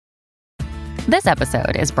This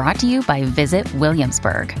episode is brought to you by Visit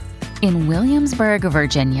Williamsburg. In Williamsburg,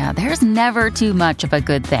 Virginia, there's never too much of a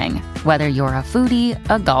good thing. Whether you're a foodie,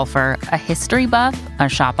 a golfer, a history buff, a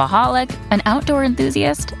shopaholic, an outdoor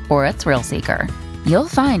enthusiast, or a thrill seeker, you'll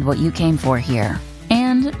find what you came for here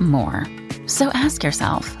and more. So ask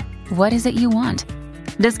yourself, what is it you want?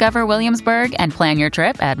 Discover Williamsburg and plan your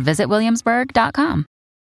trip at visitwilliamsburg.com.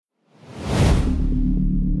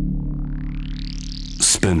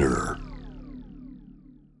 Spinner.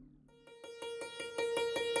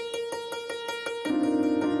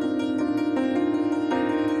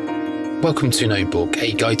 Welcome to Notebook,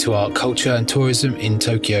 a guide to art, culture and tourism in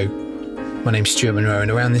Tokyo. My name's Stuart Monroe,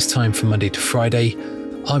 and around this time from Monday to Friday,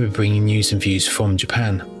 I'll be bringing news and views from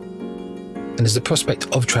Japan. And as the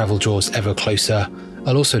prospect of travel draws ever closer,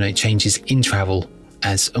 I'll also note changes in travel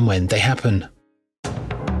as and when they happen.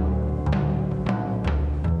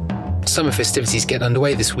 Summer festivities get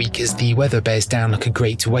underway this week as the weather bears down like a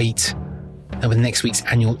great weight. And with next week's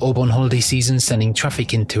annual Obon holiday season sending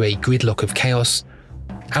traffic into a gridlock of chaos,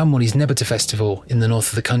 Aomori's Nebata Festival in the north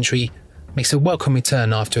of the country makes a welcome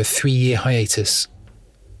return after a 3-year hiatus.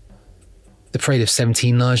 The parade of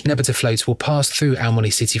 17 large Nebata floats will pass through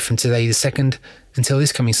Aomori City from today the 2nd until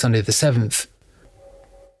this coming Sunday the 7th.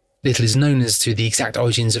 Little is known as to the exact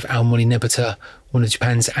origins of Aomori Nebata, one of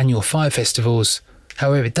Japan's annual fire festivals.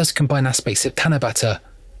 However, it does combine aspects of Tanabata,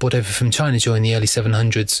 brought over from China during the early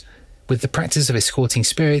 700s, with the practice of escorting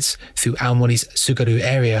spirits through Aomori's Tsugaru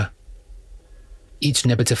area. Each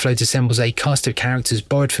Nebata float assembles a cast of characters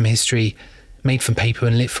borrowed from history, made from paper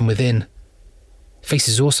and lit from within.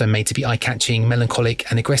 Faces also made to be eye-catching, melancholic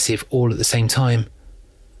and aggressive all at the same time.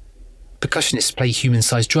 Percussionists play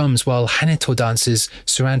human-sized drums while Haneto dancers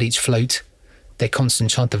surround each float, their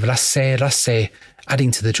constant chant of rasse, rasse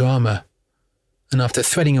adding to the drama. And after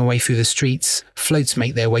threading away through the streets, floats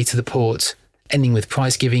make their way to the port, ending with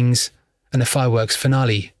prize givings and a fireworks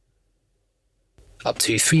finale. Up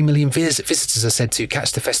to 3 million visitors are said to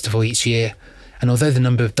catch the festival each year, and although the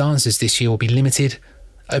number of dancers this year will be limited,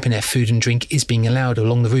 open-air food and drink is being allowed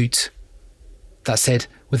along the route. That said,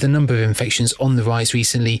 with the number of infections on the rise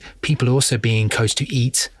recently, people are also being encouraged to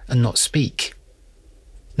eat and not speak.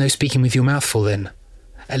 No speaking with your mouth full then.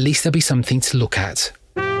 At least there'll be something to look at.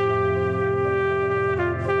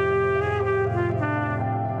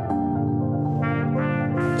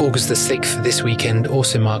 August the 6th this weekend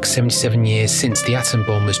also marks 77 years since the atom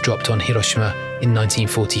bomb was dropped on Hiroshima in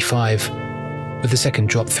 1945, with the second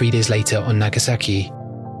drop 3 days later on Nagasaki.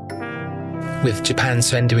 With Japan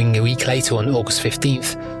surrendering a week later on August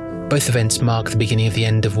 15th, both events mark the beginning of the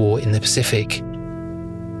end of war in the Pacific.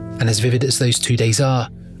 And as vivid as those 2 days are,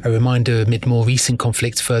 a reminder amid more recent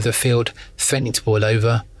conflict further afield threatening to boil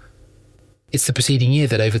over, it's the preceding year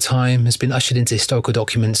that over time has been ushered into historical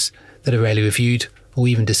documents that are rarely reviewed or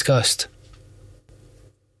even discussed.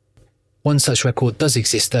 One such record does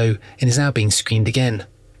exist though, and is now being screened again.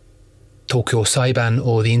 Tokyo Saiban,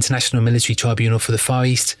 or the International Military Tribunal for the Far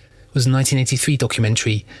East, was a 1983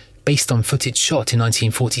 documentary based on footage shot in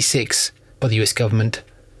 1946 by the US government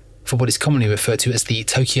for what is commonly referred to as the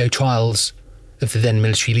Tokyo Trials of the then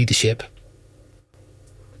military leadership.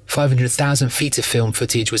 500,000 feet of film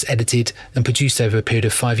footage was edited and produced over a period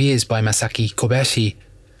of 5 years by Masaki Kobayashi,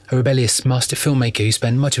 a rebellious master filmmaker who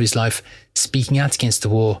spent much of his life speaking out against the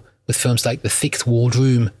war with films like The Thick-Walled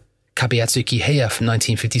Room, Kabeatsuki Heya from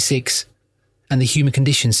 1956, and the Human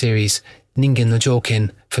Condition series, Ningen no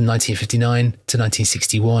Joken from 1959 to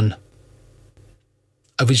 1961.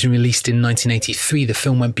 Originally released in 1983, the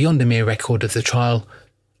film went beyond a mere record of the trial,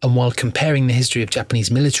 and while comparing the history of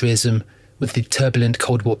Japanese militarism with the turbulent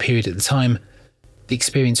Cold War period at the time, the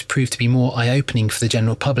experience proved to be more eye-opening for the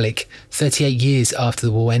general public 38 years after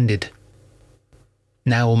the war ended.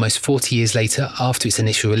 Now, almost 40 years later after its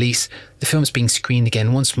initial release, the film's being screened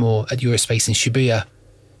again once more at Eurospace in Shibuya,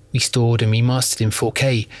 restored and remastered in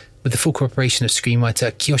 4K with the full cooperation of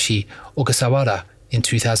screenwriter Kiyoshi Ogasawara in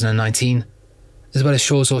 2019, as well as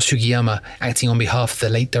Shozo Sugiyama acting on behalf of the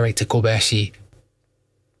late director Kobayashi.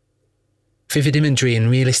 Vivid imagery and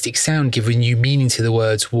realistic sound give renewed meaning to the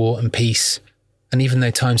words war and peace. And even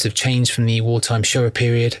though times have changed from the wartime Showa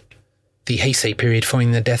period, the Heisei period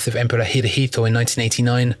following the death of Emperor Hirohito in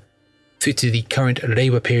 1989, through to the current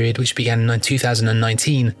Reiwa period which began in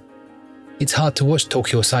 2019, it's hard to watch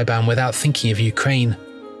Tokyo Saiban without thinking of Ukraine,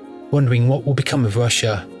 wondering what will become of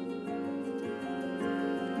Russia.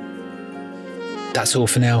 That's all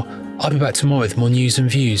for now. I'll be back tomorrow with more news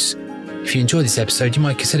and views. If you enjoyed this episode, you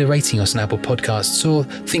might consider rating us on Apple Podcasts or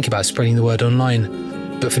think about spreading the word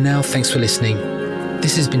online. But for now, thanks for listening.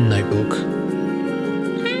 This has been Notebook.